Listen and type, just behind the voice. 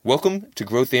Welcome to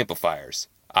Growth Amplifiers.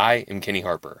 I am Kenny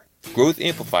Harper. Growth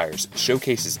Amplifiers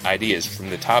showcases ideas from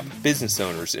the top business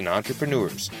owners and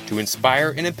entrepreneurs to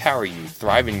inspire and empower you to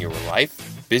thrive in your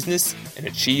life, business, and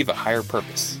achieve a higher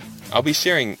purpose. I'll be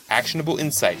sharing actionable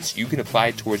insights you can apply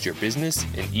towards your business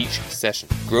in each session.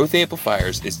 Growth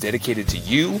Amplifiers is dedicated to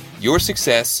you, your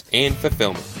success, and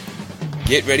fulfillment.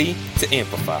 Get ready to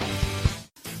amplify.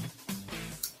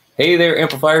 Hey there,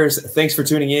 Amplifiers. Thanks for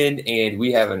tuning in, and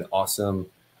we have an awesome,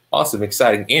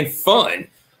 exciting, and fun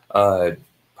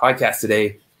podcast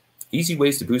today. Easy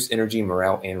ways to boost energy,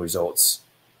 morale, and results.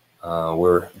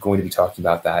 We're going to be talking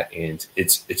about that, and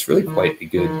it's really quite a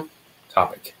good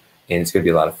topic, and it's going to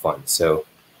be a lot of fun. So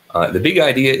the big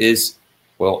idea is,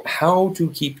 well, how to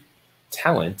keep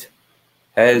talent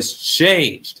has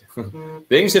changed.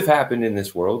 Things have happened in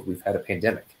this world. We've had a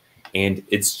pandemic, and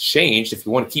it's changed. If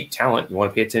you want to keep talent, you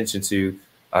want to pay attention to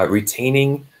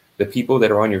retaining the people that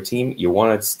are on your team. You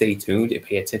want to stay tuned and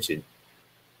pay attention,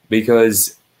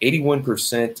 because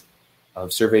 81%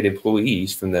 of surveyed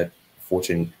employees from the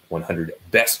Fortune 100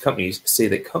 best companies say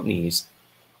that companies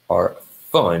are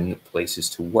fun places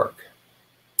to work.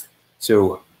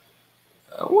 So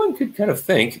one could kind of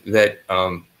think that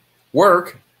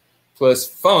work plus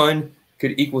fun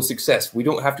could equal success. We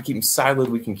don't have to keep them siloed.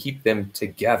 We can keep them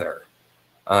together.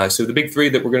 So the big three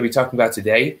that we're going to be talking about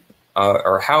today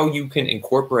are how you can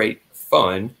incorporate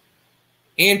fun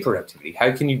and productivity.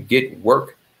 How can you get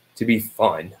work to be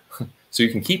fun so you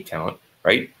can keep talent,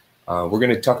 right? We're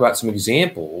going to talk about some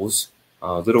examples,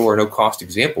 little or no cost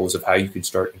examples of how you can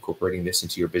start incorporating this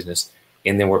into your business.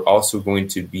 And then we're also going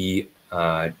to be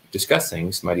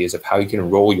discussing some ideas of how you can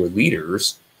enroll your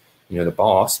leaders, the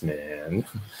boss man,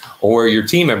 or your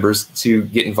team members to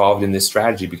get involved in this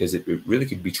strategy, because it really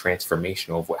could be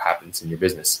transformational of what happens in your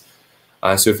business.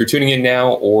 So if you're tuning in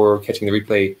now or catching the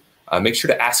replay, make sure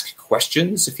to ask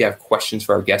questions if you have questions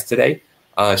for our guest today.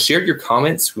 Share your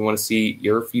comments. We want to see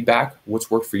your feedback,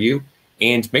 what's worked for you,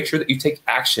 and make sure that you take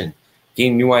action.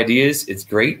 Gain new ideas. It's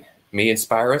great. It may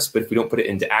inspire us, but if we don't put it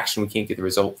into action, we can't get the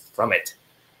result from it.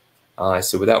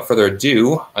 So without further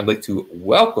ado, I'd like to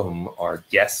welcome our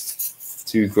guest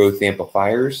to Growth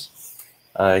Amplifiers.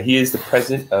 He is the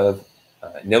president of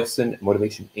Nelson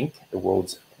Motivation, Inc., the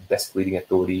world's best leading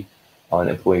authority on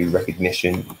employee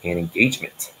recognition and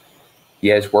engagement. He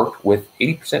has worked with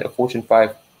 80% of Fortune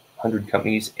 500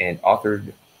 companies and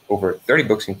authored over 30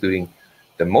 books, including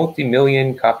the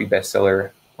multi-million copy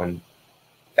bestseller,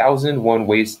 1001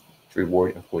 Ways to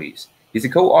Reward Employees. He's a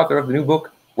co-author of the new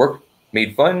book, Work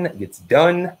Made Fun Gets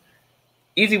Done,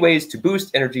 Easy Ways to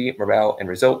Boost Energy, Morale, and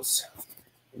Results.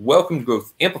 Welcome to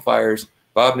Growth Amplifiers,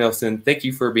 Bob Nelson. Thank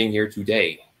you for being here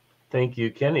today. Thank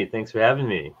you, Kenny. Thanks for having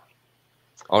me.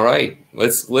 All right,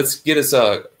 let's get us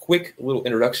a quick little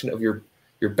introduction of your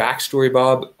backstory,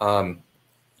 Bob.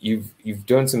 You've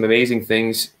done some amazing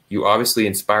things. You obviously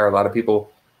inspire a lot of people.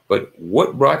 But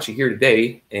what brought you here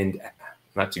today, and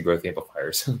not to Growth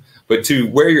Amplifiers, but to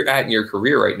where you're at in your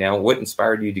career right now? What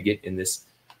inspired you to get in this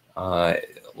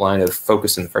line of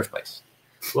focus in the first place?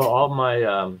 Well, all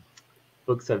my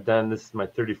books I've done, this is my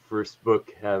 31st book,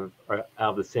 are out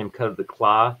of the same cut of the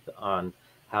cloth on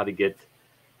how to get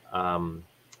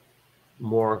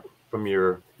more from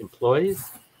your employees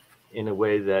in a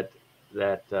way that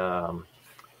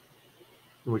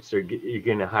in which you're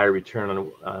getting a higher return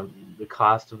on the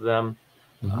cost of them,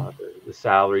 the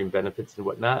salary and benefits and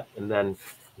whatnot, and then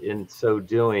in so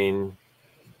doing,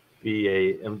 be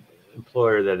a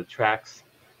employer that attracts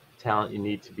talent you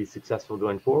need to be successful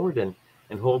going forward and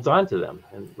holds on to them.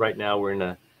 And right now we're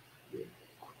in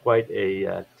quite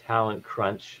a talent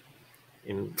crunch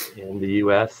in the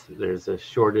U.S. There's a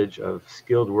shortage of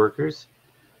skilled workers,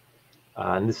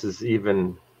 and this is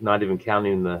not even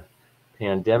counting the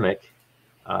pandemic.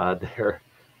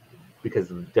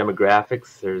 Because of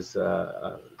demographics, there's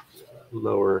a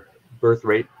lower birth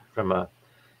rate from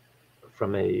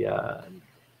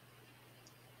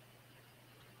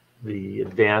the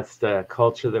advanced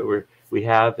culture that we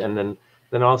have, and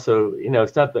then also,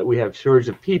 it's not that we have shortage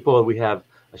of people, we have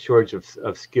a shortage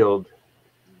of skilled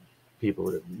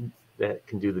people that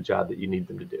can do the job that you need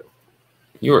them to do.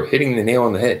 You are hitting the nail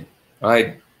on the head.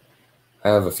 I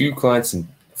have a few clients in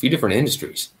a few different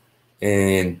industries,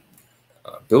 and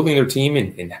building their team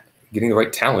and getting the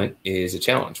right talent is a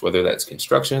challenge, whether that's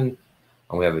construction,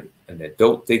 we have an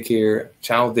adult daycare,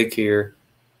 child daycare,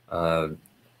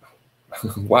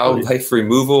 wildlife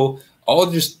removal, all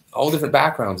different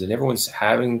backgrounds, and everyone's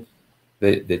having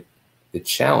the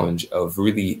challenge of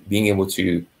really being able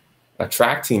to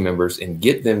attract team members and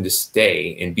get them to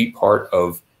stay and be part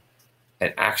of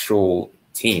an actual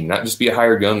team, not just be a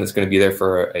hired gun that's going to be there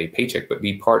for a paycheck, but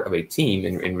be part of a team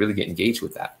and really get engaged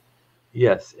with that.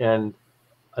 Yes. And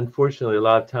unfortunately, a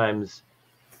lot of times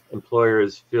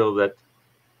employers feel that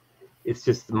it's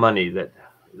just the money that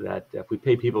if we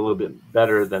pay people a little bit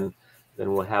better, then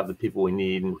we'll have the people we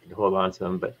need and we can hold on to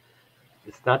them. But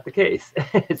it's not the case.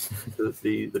 It's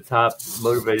the top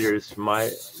motivators from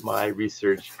my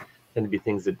research tend to be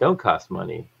things that don't cost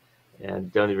money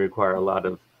and don't even require a lot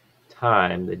of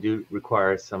time. They do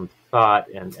require some thought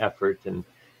and effort. And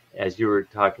as you were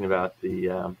talking about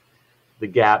the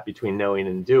gap between knowing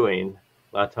and doing,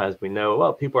 a lot of times we know,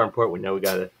 well, people are important. We know we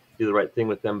got to do the right thing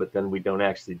with them, but then we don't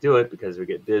actually do it because we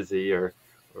get busy or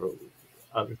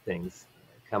other things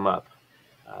come up.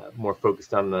 More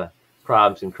focused on the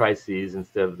problems and crises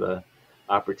instead of the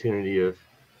opportunity of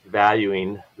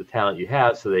valuing the talent you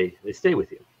have, so they stay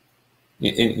with you.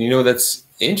 And that's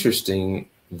interesting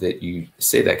that you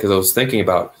say that, because I was thinking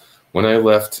about when I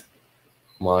left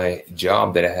my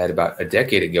job that I had about a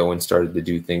decade ago and started to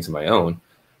do things on my own.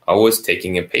 I was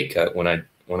taking a pay cut when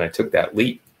I took that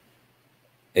leap.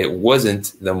 It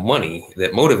wasn't the money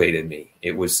that motivated me.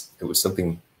 It was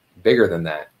something bigger than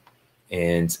that.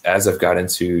 And as I've got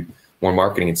into more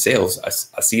marketing and sales,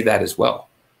 I see that as well.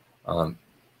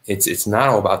 It's not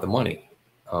all about the money.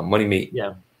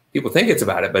 People think it's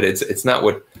about it, but it's not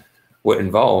what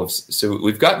involves. So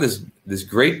we've got this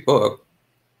great book,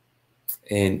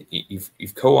 and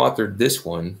you've co-authored this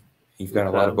one. You've got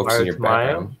a lot of books in your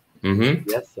background. Mm-hmm.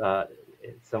 Yes, a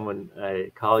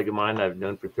colleague of mine I've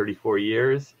known for 34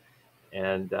 years,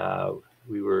 and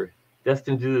we were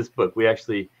destined to do this book. We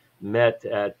actually met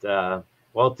at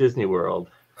Walt Disney World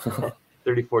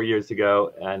 34 years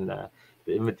ago, and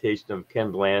the invitation of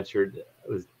Ken Blanchard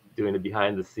was doing a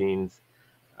behind-the-scenes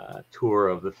tour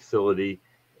of the facility,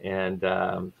 and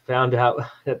found out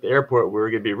at the airport we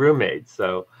were going to be roommates.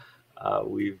 So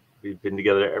we've been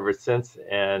together ever since,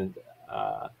 and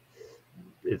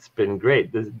it's been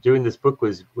great. Doing this book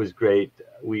was great.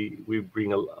 We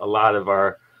bring a lot of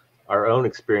our own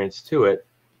experience to it,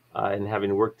 and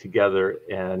having worked together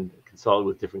and consulted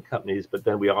with different companies. But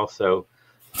then we also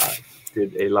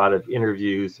did a lot of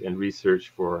interviews and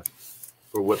research for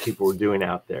what people were doing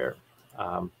out there,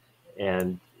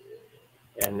 and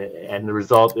the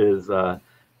result is a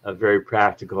very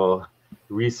practical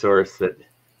resource that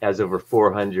has over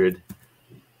 400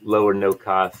 low or no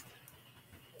cost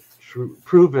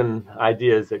proven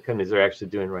ideas that companies are actually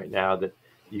doing right now that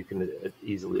you can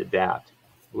easily adapt,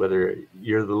 whether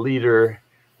you're the leader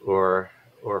or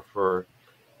for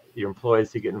your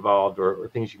employees to get involved, or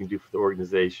things you can do for the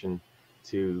organization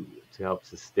to help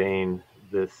sustain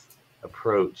this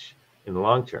approach in the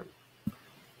long term.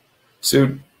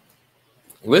 So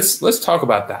let's talk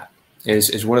about that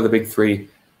as one of the big three.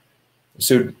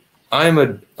 So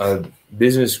I'm a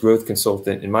business growth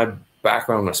consultant, and my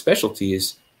background, my specialty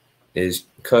is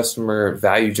customer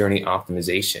value journey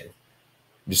optimization.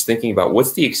 Just thinking about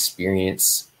what's the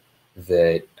experience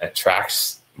that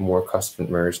attracts more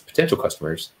customers, potential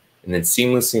customers, and then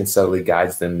seamlessly and subtly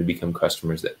guides them to become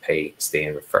customers that pay, stay,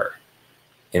 and refer.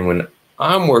 And when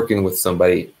I'm working with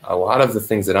somebody, a lot of the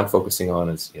things that I'm focusing on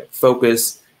is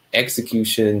focus,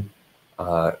 execution,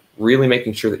 really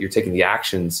making sure that you're taking the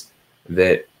actions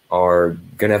that are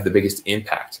going to have the biggest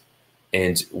impact.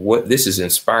 And what this is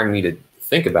inspiring me to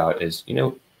think about is,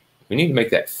 we need to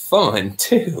make that fun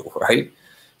too, right?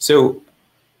 So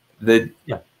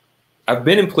I've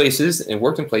been in places and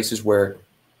worked in places where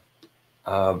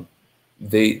some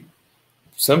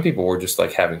people were just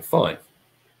like having fun,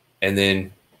 and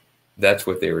then that's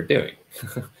what they were doing.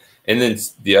 And then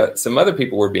some other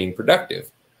people were being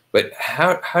productive. But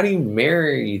how do you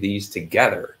marry these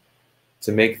together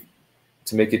to make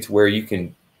it to where you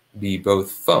can be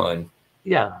both fun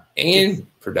and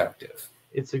productive?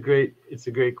 It's a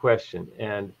great question,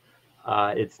 and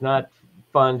it's not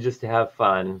fun just to have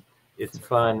fun. It's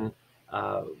fun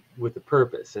with a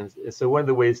purpose, and so one of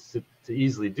the ways to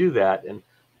easily do that, and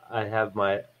I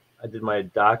did my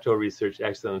doctoral research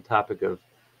actually on the topic of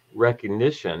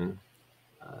recognition,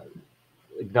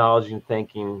 acknowledging,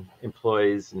 thanking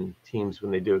employees and teams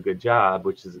when they do a good job,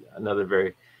 which is another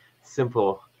very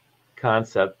simple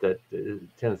concept that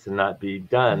tends to not be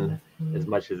done as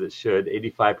much as it should.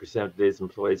 85% of today's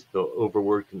employees feel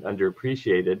overworked and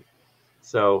underappreciated.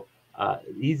 So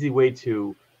easy way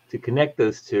to connect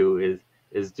those two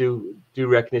is do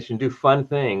recognition, do fun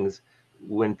things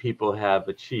when people have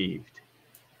achieved,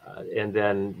 and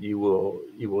then you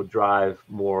will drive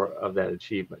more of that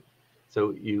achievement.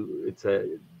 So it's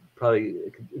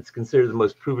considered the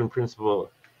most proven principle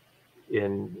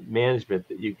in management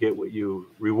that you get what you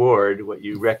reward, what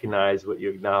you recognize, what you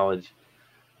acknowledge.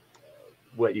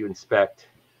 what you inspect,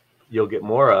 you'll get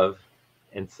more of.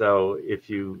 And so if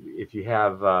you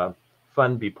have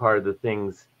fun be part of the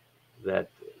things that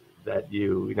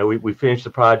we finished the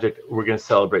project, we're going to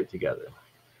celebrate together.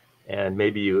 And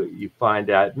maybe you find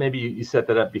out, maybe you set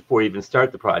that up before you even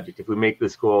start the project. If we make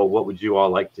this goal, what would you all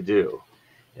like to do?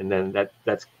 And then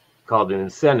that's called an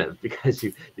incentive, because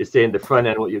you stay in the front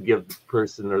end, what you'll give the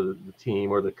person or the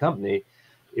team or the company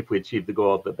if we achieve the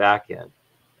goal at the back end.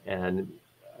 And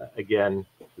again,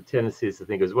 the tendency is to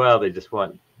think as well, they just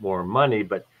want more money.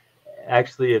 But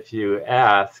actually, if you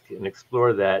ask and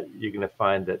explore that, you're going to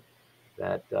find that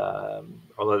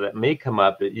although that may come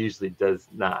up, it usually does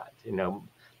not.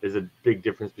 There's a big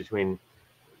difference between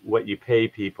what you pay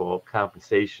people,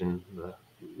 compensation, the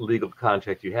legal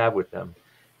contract you have with them,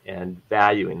 and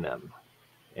valuing them.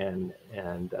 And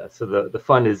so the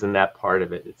fun is in that part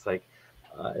of it. It's like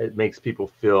it makes people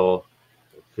feel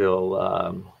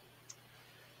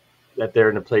that they're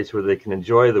in a place where they can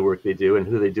enjoy the work they do and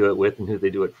who they do it with and who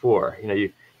they do it for.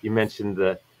 You mentioned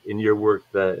in your work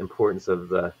the importance of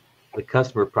the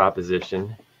customer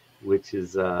proposition, which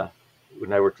is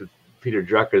when I worked with Peter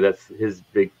Drucker, that's his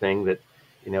big thing, that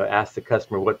ask the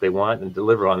customer what they want and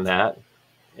deliver on that.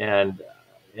 And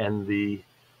the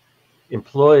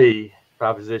employee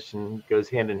proposition goes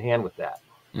hand in hand with that.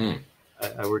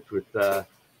 I worked with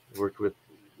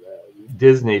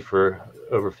Disney for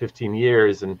over 15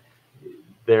 years, and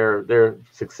their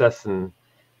success and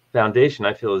foundation,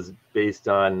 I feel, is based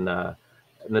on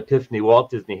an epiphany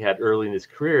Walt Disney had early in his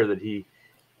career, that he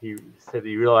said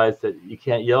he realized that you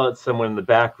can't yell at someone in the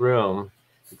back room,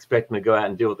 expect them to go out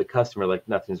and deal with the customer like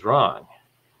nothing's wrong.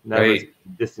 None of us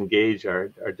disengage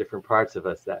our different parts of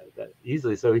us that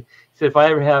easily. So he said, if I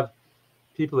ever have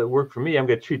people that work for me, I'm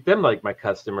going to treat them like my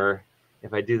customer.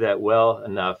 If I do that well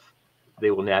enough, they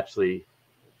will naturally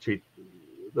treat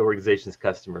the organization's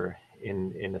customer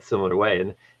in a similar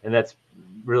way. And that's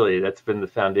been the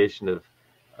foundation of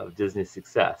Disney's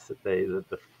success. That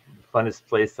the funnest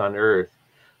place on earth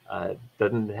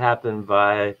doesn't happen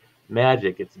by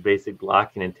magic. It's basic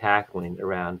blocking and tackling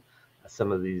around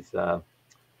some of these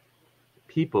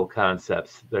people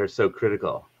concepts that are so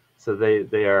critical. So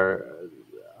they're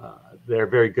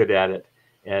very good at it.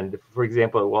 And for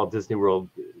example, at Walt Disney World,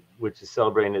 which is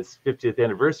celebrating its 50th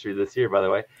anniversary this year, by the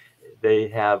way, they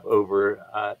have over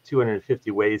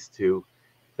 250 ways to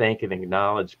thank and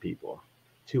acknowledge people.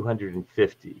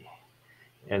 250,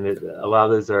 and a lot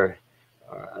of those are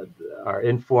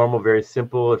informal, very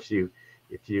simple. If you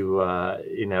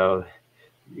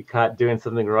you caught doing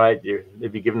something right, you're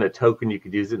maybe given a token, you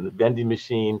could use it in the vending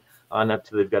machine, on up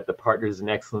to they've got the Partners in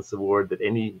Excellence Award that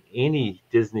any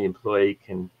Disney employee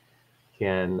can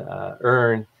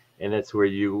earn, and that's where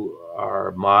you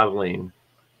are modeling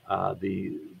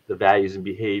the values and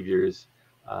behaviors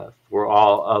for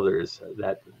all others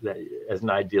that as an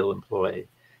ideal employee.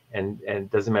 And it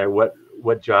doesn't matter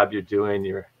what job you're doing,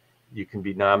 you can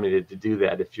be nominated to do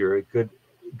that if you're a good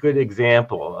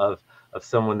example of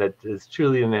someone that is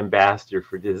truly an ambassador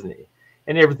for Disney,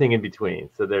 and everything in between.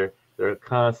 So they're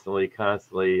constantly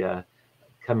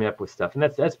coming up with stuff, and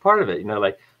that's part of it.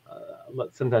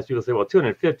 Sometimes people say, well,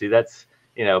 250, that's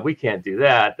we can't do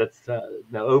that. That's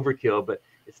overkill, but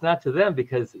it's not to them,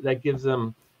 because that gives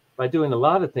them, by doing a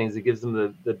lot of things, it gives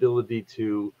them the ability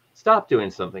to stop doing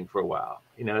something for a while.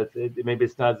 Maybe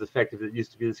it's not as effective as it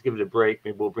used to be. Let's give it a break.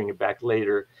 Maybe we'll bring it back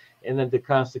later. And then to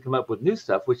constantly come up with new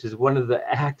stuff, which is one of the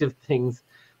active things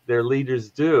their leaders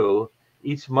do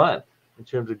each month in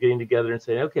terms of getting together and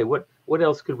saying, okay, what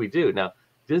else could we do? Now,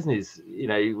 Disney's,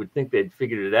 you would think they'd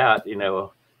figured it out,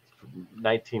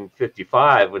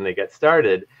 1955 when they got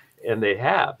started, and they've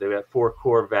got 4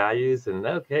 core values, and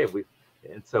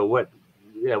so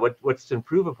what's to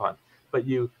improve upon? But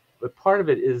part of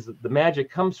it is the magic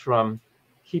comes from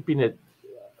keeping it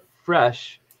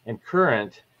fresh and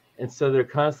current. And so they're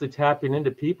constantly tapping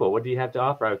into people. What do you have to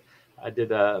offer? I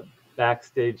did a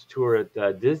backstage tour at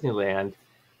Disneyland,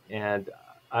 and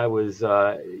I was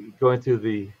going through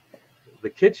the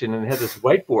kitchen and had this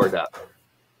whiteboard up.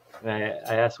 And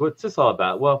I asked, what's this all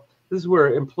about? Well, this is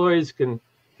where employees can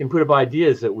put up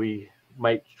ideas that we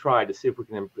might try to see if we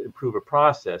can improve a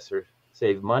process or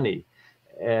save money.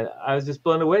 And I was just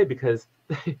blown away, because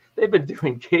they've been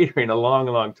doing catering a long,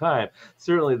 long time.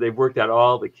 Certainly they've worked out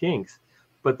all the kinks,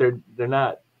 but they're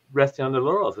not resting on their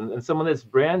laurels. And someone that's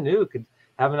brand new could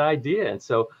have an idea. And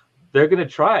so they're going to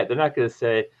try it. They're not going to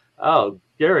say, oh,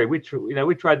 Gary, we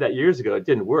tried that years ago. It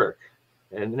didn't work.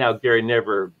 And now Gary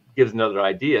never gives another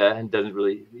idea and doesn't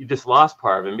really, you just lost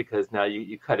part of him, because now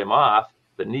you cut him off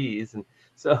the knees. And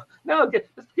So no,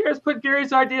 let's put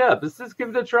Gary's idea up. Let's just give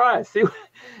it a try. See,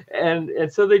 and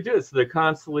so they do it. So they're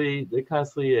constantly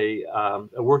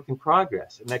a work in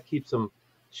progress, and that keeps them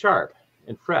sharp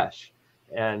and fresh,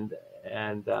 and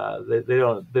they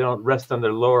don't rest on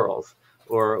their laurels.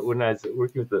 Or when I was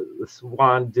working with the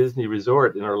Swan Disney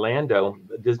Resort in Orlando,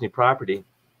 a Disney property,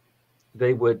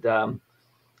 they would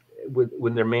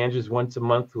when their managers once a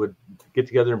month would get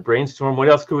together and brainstorm, what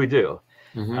else could we do?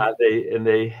 Mm-hmm.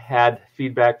 They had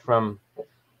feedback from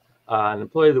an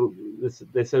employee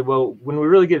they said, well, when we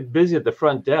really get busy at the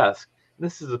front desk,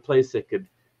 this is a place that could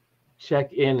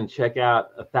check in and check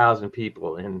out 1,000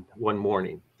 people in one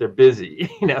morning. They're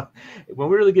busy, When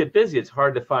we really get busy, it's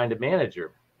hard to find a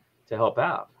manager to help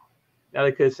out. Now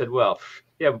they could have said, well,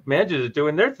 yeah, managers are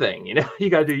doing their thing, you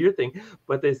got to do your thing.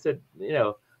 But they said,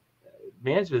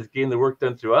 management is getting the work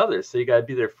done through others, so you got to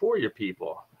be there for your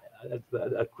people.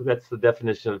 That's the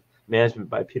definition of management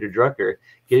by Peter Drucker: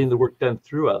 getting the work done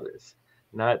through others,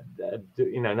 not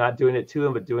doing it to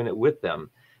them, but doing it with them.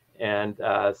 And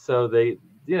so they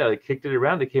kicked it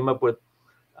around. They came up with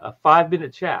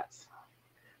 5-minute chats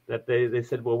that they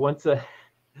said, well, once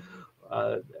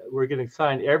we're going to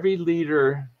assign every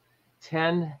leader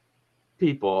 10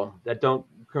 people that don't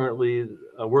currently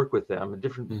work with them in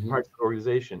different parts of the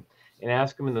organization, and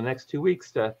ask them in the next 2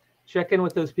 weeks to check in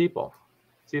with those people,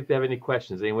 see if they have any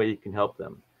questions, any way you can help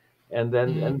them. And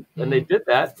then and they did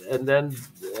that, and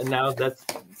now so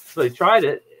they tried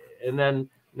it, and then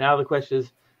now the question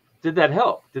is, did that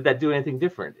help? Did that do anything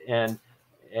different? And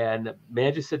the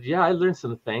manager said, yeah, I learned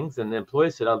some things. And the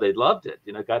employee said, oh, they loved it.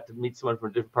 Got to meet someone from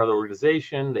a different part of the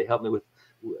organization. They helped me with,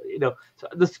 so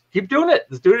let's keep doing it.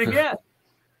 Let's do it again.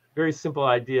 Very simple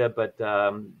idea, but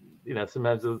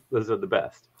sometimes those are the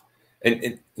best.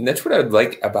 And that's what I would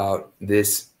like about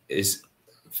this, is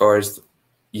as far as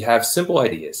you have simple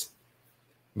ideas,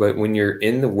 but when you're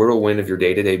in the whirlwind of your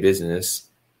day-to-day business,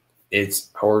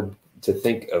 it's hard to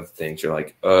think of things. You're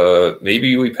like,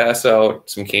 maybe we pass out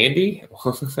some candy.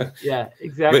 Yeah,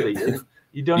 exactly.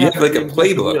 You have like a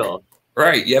playbook,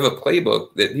 right? You have a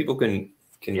playbook that people can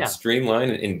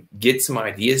streamline and get some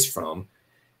ideas from,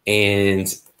 and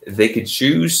they could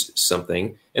choose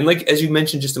something. And like, as you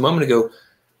mentioned just a moment ago,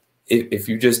 if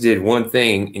you just did one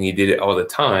thing and you did it all the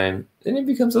time, then it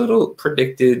becomes a little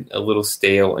predicted, a little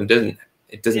stale, and doesn't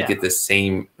get the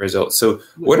same result. So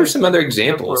what are some other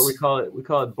examples? We call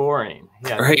it boring.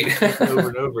 Yeah. Right. Over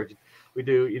and over. We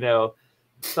do,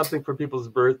 something for people's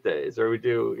birthdays, or we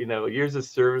do, years of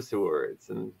service awards,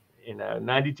 and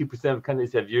 92% of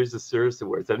companies have years of service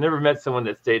awards. I've never met someone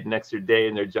that stayed an extra day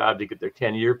in their job to get their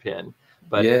 10-year pin,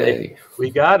 but we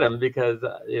got them because,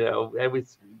 and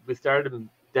we started them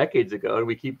decades ago, and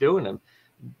we keep doing them.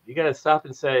 You got to stop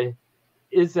and say,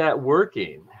 is that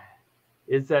working?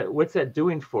 What's that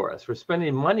doing for us? We're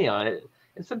spending money on it.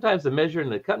 And sometimes the measure in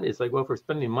the company is like, well, if we're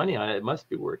spending money on it, it must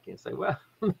be working. It's like, well,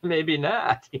 maybe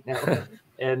not,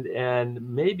 and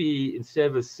maybe instead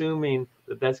of assuming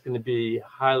that that's going to be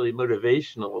highly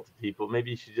motivational to people, maybe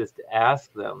you should just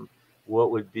ask them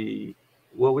what would they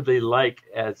like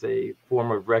as a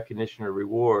form of recognition or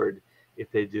reward if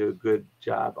they do a good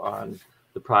job on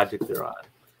the project they're on.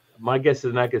 My guess is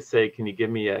they're not going to say, can you give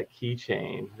me a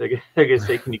keychain? They're going to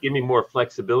say, can you give me more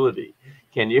flexibility?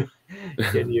 It's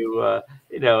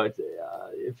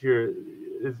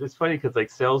funny because like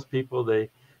salespeople, you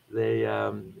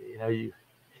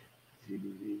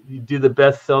do the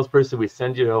best salesperson. We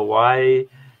send you to Hawaii,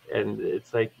 and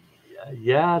it's like,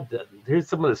 here's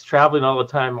someone that's traveling all the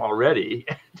time already.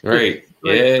 Right.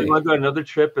 They want to go on another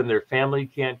trip and their family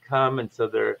can't come. And so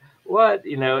they're,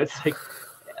 it's like,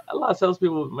 a lot of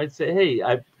salespeople might say, hey,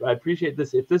 I appreciate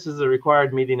this. If this is a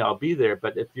required meeting, I'll be there.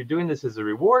 But if you're doing this as a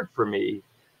reward for me,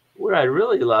 what I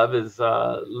really love is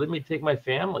let me take my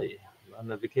family on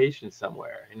a vacation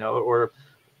somewhere, or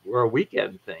a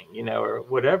weekend thing, or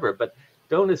whatever. But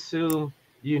don't assume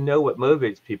what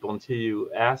motivates people until you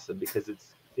ask them, because it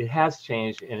has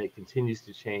changed and it continues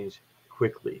to change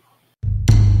quickly.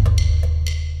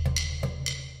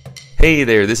 Hey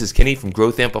there, this is Kenny from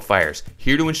Growth Amplifiers,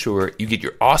 here to ensure you get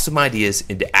your awesome ideas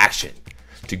into action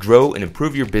to grow and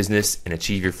improve your business and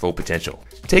achieve your full potential.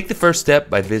 Take the first step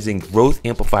by visiting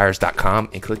growthamplifiers.com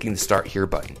and clicking the Start Here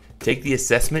button. Take the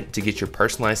assessment to get your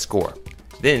personalized score.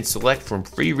 Then select from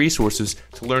free resources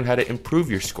to learn how to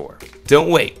improve your score. Don't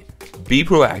wait. Be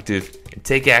proactive and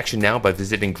take action now by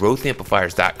visiting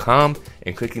growthamplifiers.com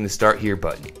and clicking the Start Here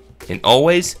button. And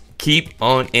always keep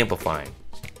on amplifying.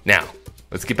 Now,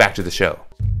 let's get back to the show.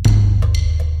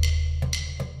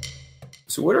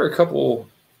 So what are a couple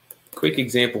quick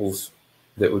examples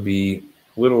that would be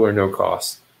little or no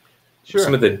cost? Sure.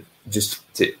 Some of the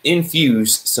just to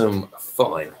infuse some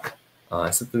fun,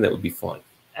 something that would be fun.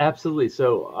 Absolutely.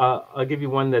 So I'll give you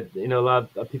one that, a lot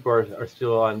of people are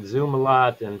still on Zoom a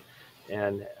lot, and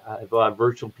I have a lot of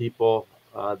virtual people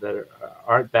that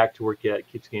aren't back to work yet.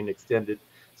 It keeps getting extended.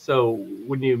 So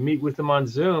when you meet with them on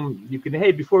Zoom, you can,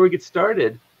 hey, before we get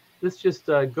started, let's just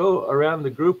go around the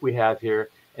group we have here.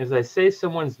 As I say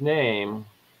someone's name,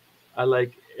 I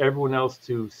like everyone else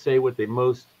to say what they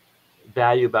most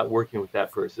value about working with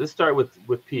that person. Let's start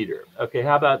with Peter. Okay,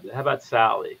 how about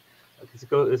Sally? Okay,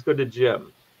 let's go to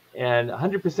Jim. And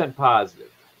 100%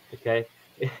 positive. Okay,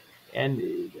 and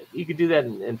you could do that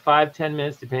in 5-10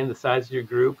 minutes, depending on the size of your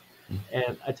group.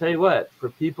 And I tell you what, for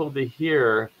people to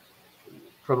hear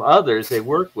from others they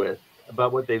work with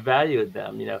about what they value in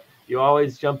them, you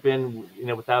always jump in,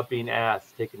 without being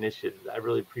asked, take initiative. I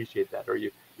really appreciate that. Or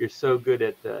you're so good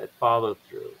at follow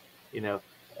through.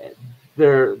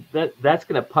 That's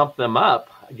going to pump them up.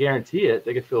 I guarantee it.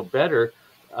 They can feel better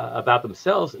about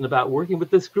themselves and about working with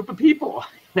this group of people.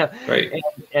 Right.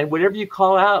 And whatever you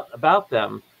call out about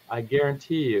them, I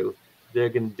guarantee you, they're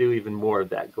going to do even more of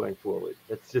that going forward.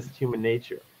 That's just human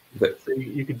nature. So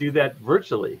you could do that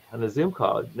virtually on a Zoom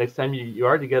call. Next time you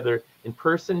are together in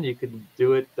person, you could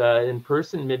do it in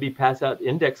person. Maybe pass out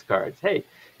index cards. Hey,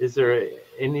 is there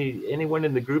anyone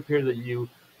in the group here that you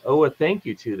owe a thank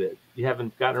you to that you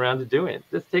haven't gotten around to doing it?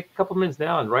 Just take a couple minutes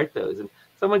now and write those. And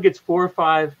someone gets 4 or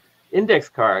 5 index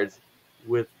cards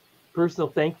with personal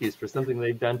thank yous for something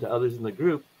they've done to others in the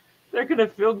group, they're going to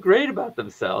feel great about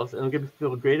themselves, and they're going to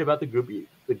feel great about the group.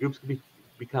 The group's going to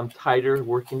become tighter,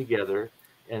 working together,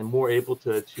 and more able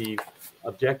to achieve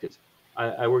objectives.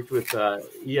 I worked with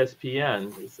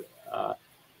ESPN,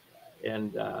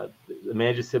 and the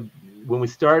manager said, when we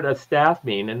start a staff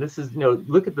meeting, and this is,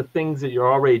 look at the things that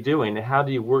you're already doing, and how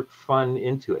do you work fun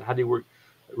into it? How do you work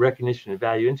recognition and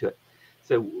value into it?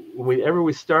 So whenever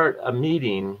we start a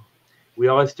meeting, we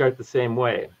always start the same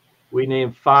way. We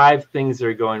name 5 things that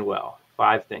are going well,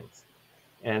 5 things.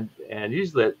 And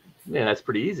usually, that's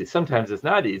pretty easy. Sometimes it's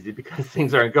not easy because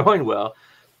things aren't going well,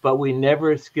 but we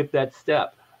never skip that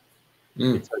step.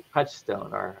 It's our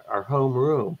touchstone, our home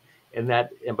room. And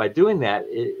by doing that,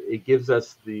 it gives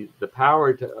us the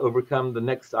power to overcome the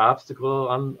next obstacle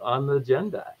on the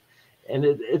agenda. And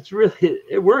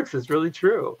it works. It's really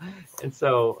true. And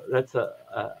so that's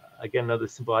again, another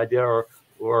simple idea.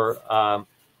 Or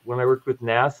when I worked with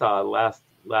NASA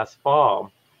last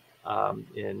fall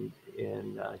in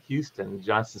Houston,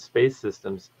 Johnson Space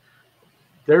Systems,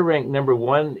 they're ranked number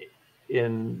 1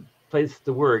 in place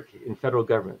to work in federal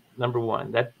government. Number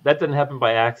 1. That doesn't happen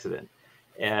by accident.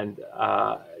 And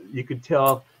you could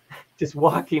tell just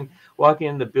walking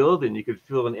in the building, you could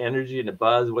feel an energy and a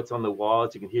buzz. What's on the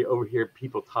walls? You can overhear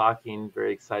people talking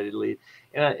very excitedly.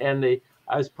 And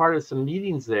I was part of some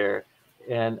meetings there,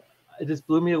 and it just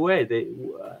blew me away. They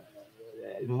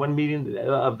in one meeting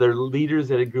of their leaders,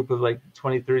 they had a group of like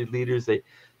 20, 30 leaders. They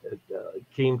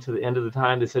came to the end of the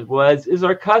time. They said, well, as is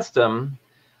our custom,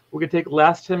 we're going to take the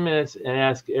last 10 minutes and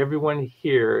ask everyone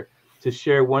here to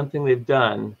share one thing they've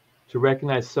done to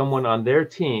recognize someone on their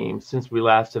team since we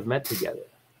last have met together.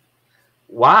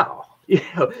 Wow. You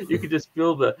could just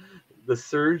feel the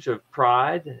surge of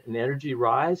pride and energy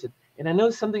rise. And I know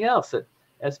something else, that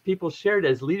as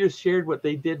leaders shared what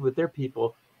they did with their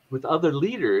people, with other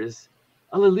leaders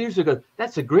would go,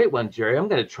 that's a great one, Jerry. I'm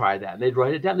going to try that. And they'd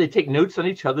write it down. They take notes on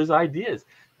each other's ideas.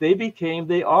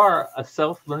 They are a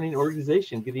self-learning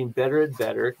organization, getting better and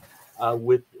better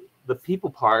with the people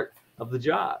part of the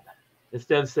job.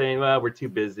 Instead of saying, well, we're too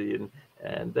busy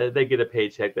and they get a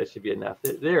paycheck, that should be enough.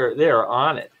 They're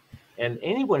on it. And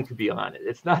anyone could be on it.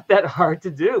 It's not that hard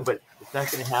to do, but it's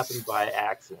not going to happen by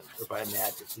accident or by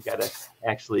magic. You got to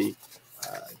actually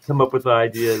come up with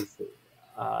ideas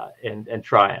and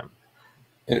try them.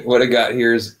 And what I got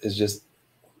here is just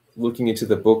looking into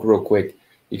the book real quick.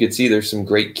 You can see there's some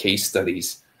great case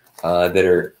studies that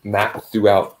are mapped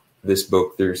throughout this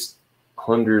book. There's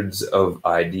hundreds of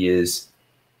ideas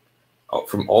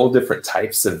from all different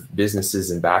types of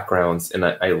businesses and backgrounds. And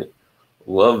I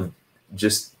love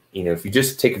just, if you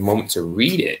just take a moment to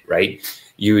read it, right,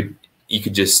 you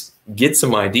could just get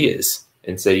some ideas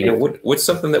and say, what's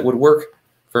something that would work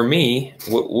for me?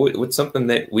 What's something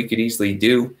that we could easily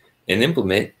do and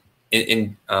implement?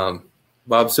 And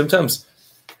Bob, sometimes,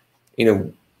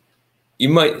 you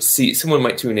might see someone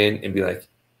might tune in and be like,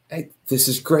 hey, this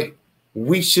is great.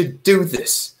 We should do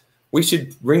this. We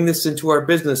should bring this into our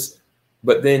business.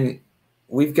 But then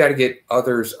we've got to get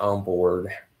others on board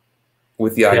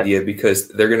with the idea, because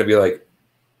they're going to be like,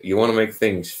 you want to make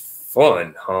things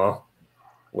fun, huh?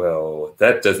 Well,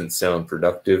 that doesn't sound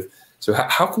productive. So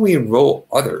how can we enroll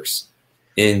others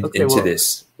into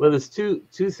this? Well, there's two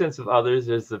sets of others.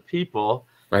 There's the people,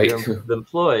 right? The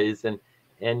employees, and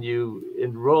you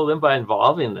enroll them by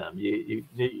involving them. You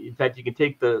in fact, you can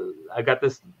take I got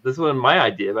this one my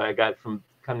idea, but I got from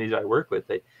companies I work with.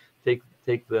 They take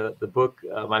the book,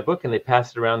 my book, and they pass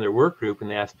it around their work group,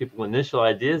 and they ask people initial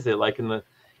ideas they like in the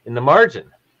margin.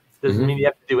 Doesn't mean you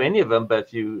have to do any of them, but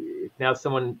if now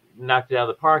someone knocked it out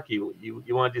of the park, you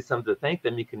want to do something to thank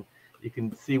them, you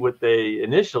can see what they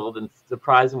initialed and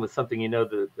surprise them with something that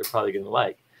they're probably going to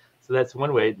like. So that's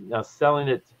one way. Now selling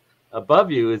it above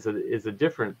you is a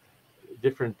different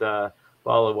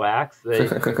ball of wax.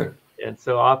 And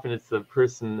so often it's the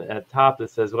person at top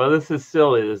that says, "Well, this is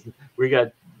silly. We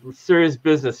got serious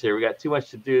business here. We got too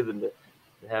much to do than to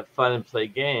have fun and play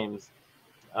games."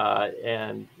 My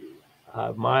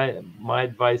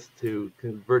advice to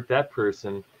convert that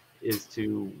person is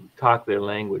to talk their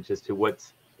language as to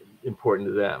what's important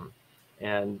to them,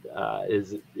 and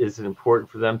is it important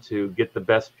for them to get the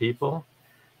best people?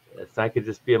 It's not going to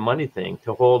just be a money thing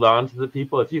to hold on to the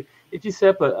people. If you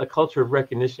set up a culture of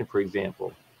recognition, for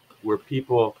example, where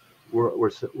people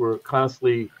we're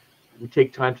constantly, we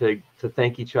take time to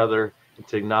thank each other and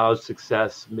to acknowledge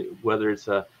success, whether it's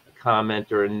a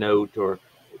comment or a note,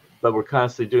 but we're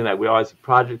constantly doing that. We always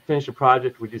finish a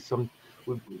project. We do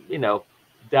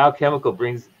Dow Chemical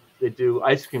they do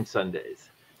ice cream sundaes.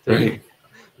 So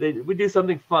we do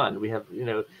something fun. We have,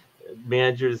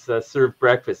 managers serve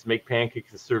breakfast, make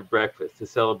pancakes and serve breakfast to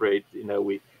celebrate.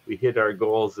 We hit our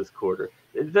goals this quarter.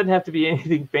 It doesn't have to be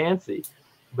anything fancy,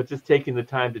 but just taking the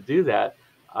time to do that.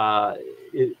 And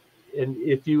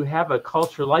if you have a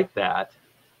culture like that,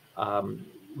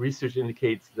 research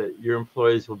indicates that your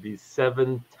employees will be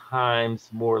 7 times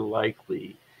more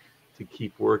likely to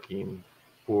keep working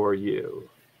for you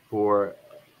for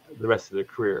the rest of their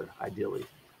career, ideally.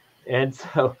 And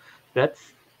so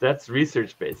that's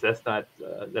research based. That's not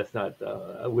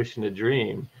a wish and a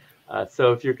dream.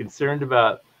 So if you're concerned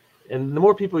about, and the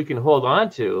more people you can hold on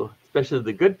to, especially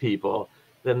the good people,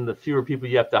 then the fewer people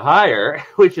you have to hire,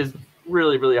 which is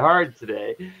really, really hard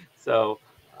today. So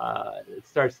it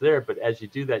starts there. But as you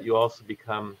do that, you also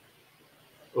become,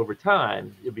 over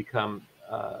time, you become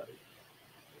an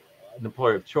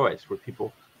employer of choice where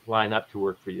people line up to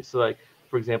work for you. So, like,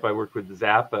 for example, I worked with the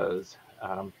Zappos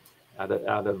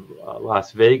out of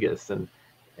Las Vegas, and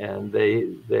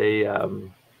they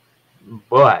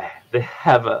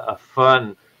have a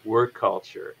fun work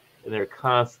culture, and they're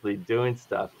constantly doing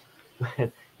stuff.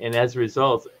 And as a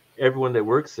result, everyone that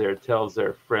works there tells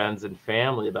their friends and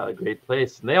family about a great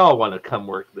place, and they all want to come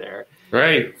work there.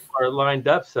 Right. Are lined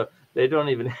up, so they don't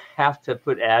even have to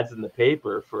put ads in the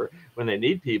paper for when they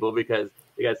need people, because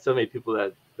they got so many people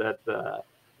that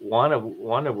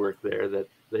want to work there that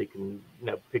they can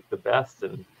pick the best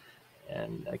and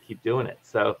keep doing it.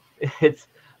 So it's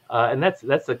and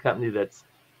that's a company that's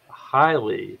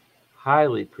highly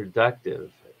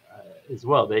productive as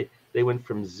well. They went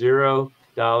from $0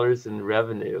 in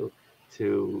revenue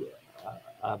to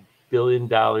 $1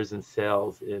 billion in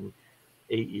sales in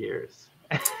 8 years.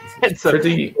 And so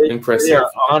pretty impressive. They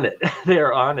are on it. They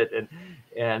are on it,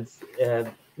 and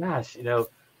gosh,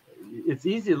 it's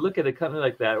easy to look at a company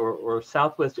like that, or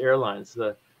Southwest Airlines,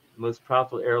 the most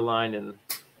profitable airline in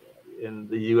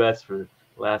the U.S. for the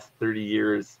last 30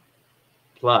 years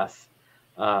plus,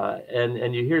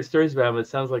 and you hear stories about them. It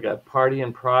sounds like a party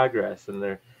in progress, and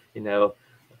they're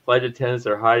flight attendants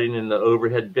are hiding in the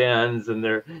overhead bins, and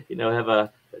they're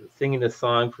singing a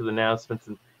song for the announcements,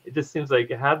 and it just seems like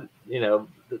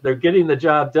they're getting the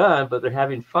job done, but they're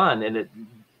having fun, and it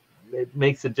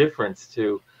makes a difference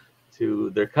to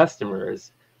their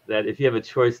customers, that if you have a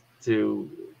choice to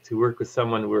work with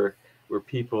someone where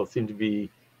people seem to be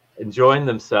enjoying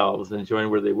themselves, enjoying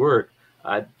where they work,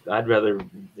 I'd rather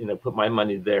put my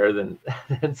money there than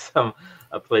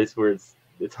a place where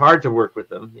it's hard to work with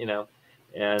them,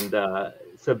 and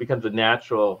so it becomes a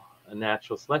natural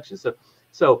selection.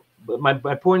 So but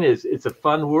my point is, it's a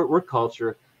fun work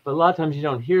culture, but a lot of times you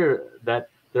don't hear that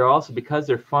they're also, because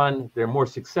they're fun, they're more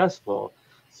successful,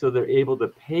 so they're able to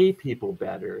pay people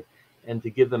better and to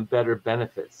give them better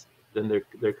benefits than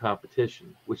their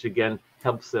competition, which again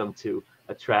helps them to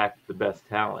attract the best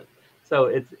talent. So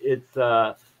it's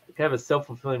kind of a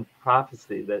self-fulfilling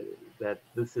prophecy that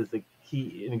this is a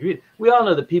key ingredient. We all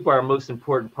know that people are our most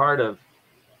important part of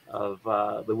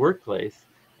the workplace,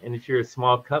 and if you're a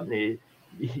small company,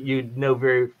 you know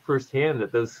very firsthand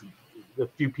that the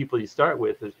few people you start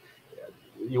with,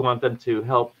 you want them to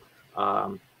help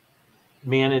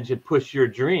manage and push your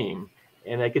dream,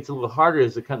 and that gets a little harder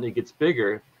as the company gets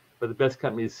bigger. But the best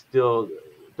companies still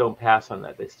don't pass on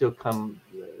that. They still come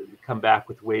back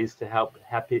with ways to help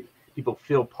people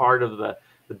feel part of the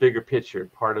bigger picture,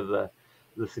 part of the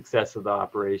success of the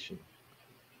operation.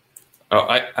 Oh,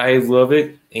 I love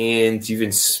it, and you've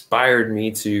inspired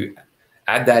me to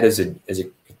add that as a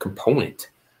component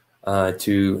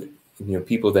to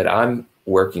people that I'm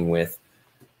working with.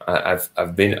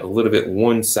 I've been a little bit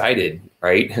one-sided,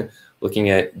 right? Looking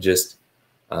at just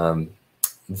the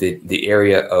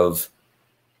area of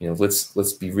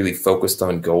let's be really focused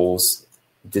on goals,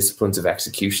 disciplines of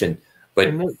execution. But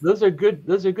and those are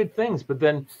good things. But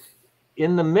then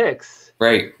in the mix,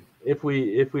 right? If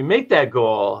we make that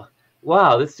goal,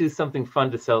 wow, let's do something fun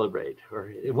to celebrate.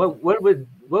 Or what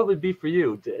would be for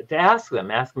you to ask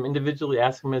them individually,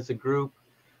 ask them as a group,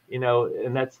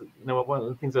 and that's one of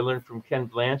the things I learned from Ken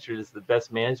Blanchard is the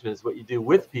best management is what you do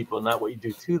with people, not what you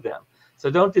do to them. So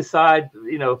don't decide,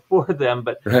 for them,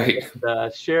 but right.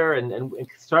 Share and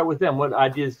start with them. What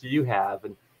ideas do you have?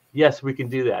 And yes, we can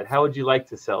do that. How would you like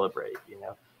to celebrate?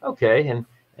 Okay, and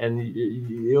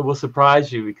it will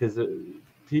surprise you because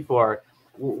people are.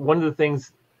 One of the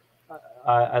things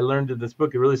I learned in this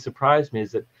book, it really surprised me,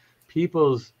 is that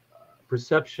people's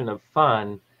perception of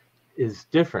fun is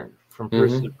different from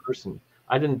person to person.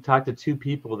 I didn't talk to two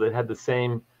people that had the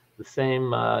same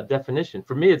definition.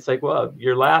 For me, it's like, well,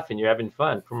 you're laughing, you're having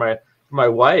fun. For my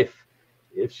wife,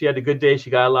 if she had a good day, she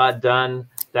got a lot done,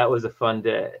 that was a fun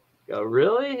day. Oh,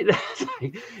 really?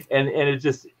 and it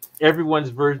just, everyone's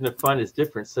version of fun is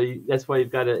different. So that's why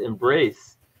you've got to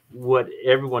embrace what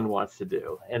everyone wants to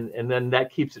do, and then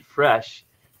that keeps it fresh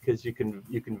because you can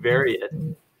vary it,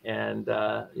 and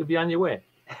you'll be on your way.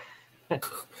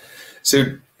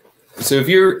 So if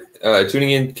you're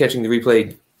tuning in, catching the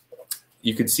replay,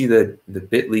 you could see the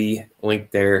bit.ly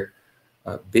link there,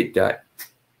 bit.ly/fun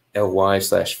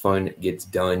gets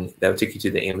done. That will take you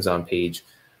to the Amazon page.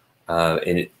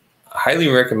 And I highly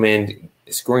recommend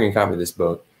scoring a copy of this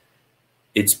book.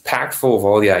 It's packed full of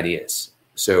all the ideas.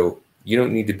 So you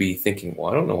don't need to be thinking,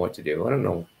 well, I don't know what to do. I don't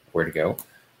know where to go.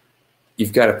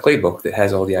 You've got a playbook that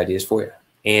has all the ideas for you.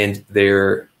 And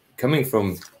they're coming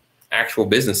from actual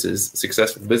businesses,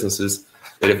 successful businesses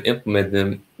that have implemented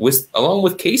them along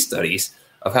with case studies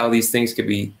of how these things could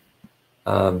be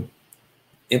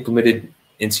implemented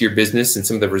into your business and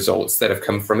some of the results that have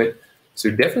come from it. So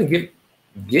definitely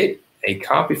get a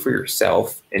copy for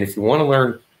yourself. And if you want to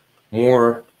learn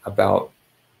more about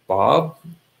Bob,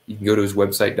 you can go to his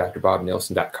website,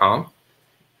 drbobnelson.com.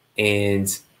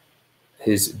 And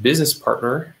his business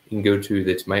partner, you can go to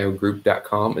the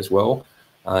TamayoGroup.com as well.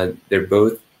 They're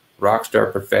both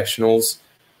rockstar professionals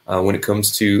when it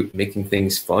comes to making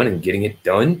things fun and getting it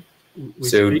done.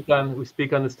 We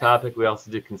speak on this topic. We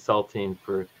also do consulting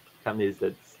for companies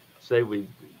that say,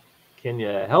 can you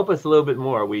help us a little bit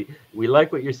more? We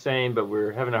like what you're saying, but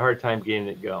we're having a hard time getting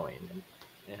it going.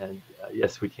 And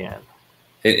yes, we can.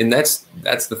 And that's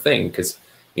the thing, because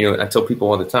I tell people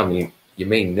all the time, you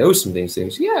may know some things.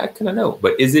 Yeah, I kind of know,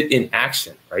 but is it in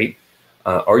action, right?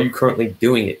 Are you currently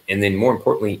doing it? And then more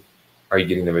importantly, are you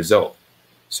getting the result?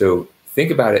 So think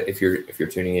about it. If you're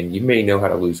tuning in, you may know how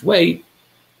to lose weight,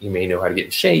 you may know how to get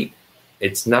in shape.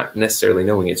 It's not necessarily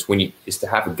knowing. It's to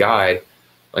have a guy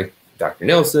like Dr.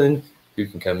 Nelson who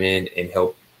can come in and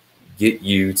help get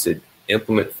you to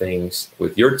implement things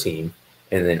with your team,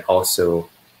 and then also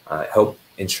help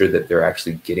ensure that they're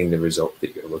actually getting the result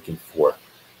that you're looking for.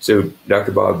 So,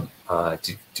 Dr. Bob,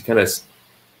 to kind of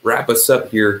wrap us up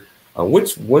here,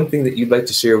 what's one thing that you'd like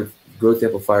to share with Growth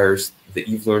Amplifiers that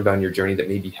you've learned on your journey that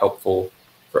may be helpful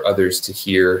for others to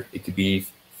hear? It could be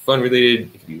fun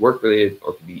related, it could be work related,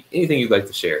 or it could be anything you'd like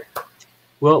to share.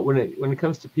 Well, when it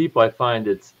comes to people, I find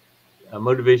it's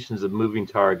motivation is a moving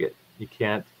target. You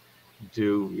can't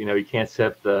you can't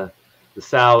set the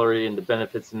salary and the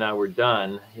benefits and now we're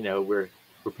done.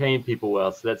 We're paying people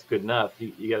well, so that's good enough.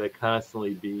 You got to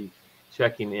constantly be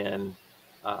checking in,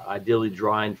 ideally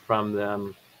drawing from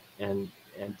them, and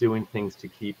doing things to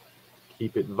keep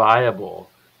it viable,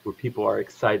 where people are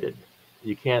excited.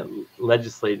 You can't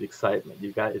legislate excitement.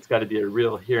 It's got to be a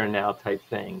real here and now type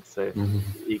thing. So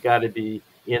you got to be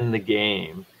in the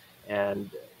game, and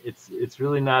it's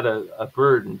really not a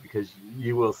burden, because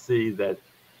you will see that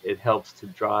it helps to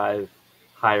drive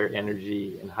higher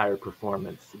energy and higher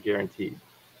performance, guaranteed.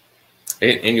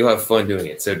 And you'll have fun doing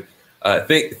it. So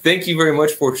thank you very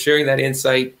much for sharing that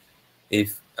insight.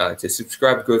 If to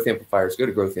subscribe to Growth Amplifiers, go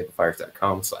to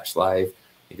growthamplifiers.com/live.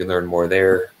 You can learn more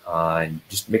there, and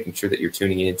just making sure that you're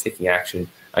tuning in, taking action.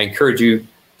 I encourage you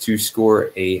to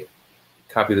score a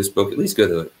copy of this book. At least go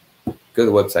to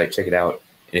the website, check it out.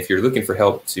 And if you're looking for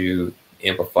help to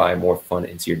amplify more fun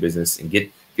into your business and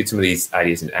get some of these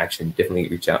ideas in action, definitely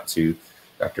reach out to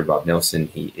Dr. Bob Nelson.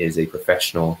 He is a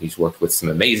professional. He's worked with some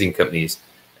amazing companies,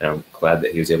 and I'm glad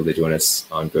that he was able to join us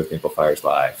on Growth Amplifiers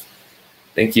Live.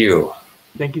 Thank you.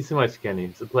 Thank you so much, Kenny.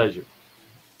 It's a pleasure.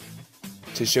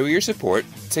 To show your support,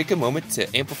 take a moment to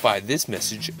amplify this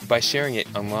message by sharing it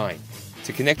online.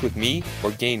 To connect with me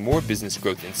or gain more business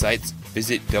growth insights,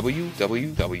 visit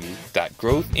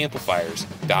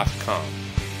www.growthamplifiers.com.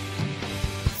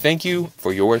 Thank you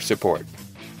for your support.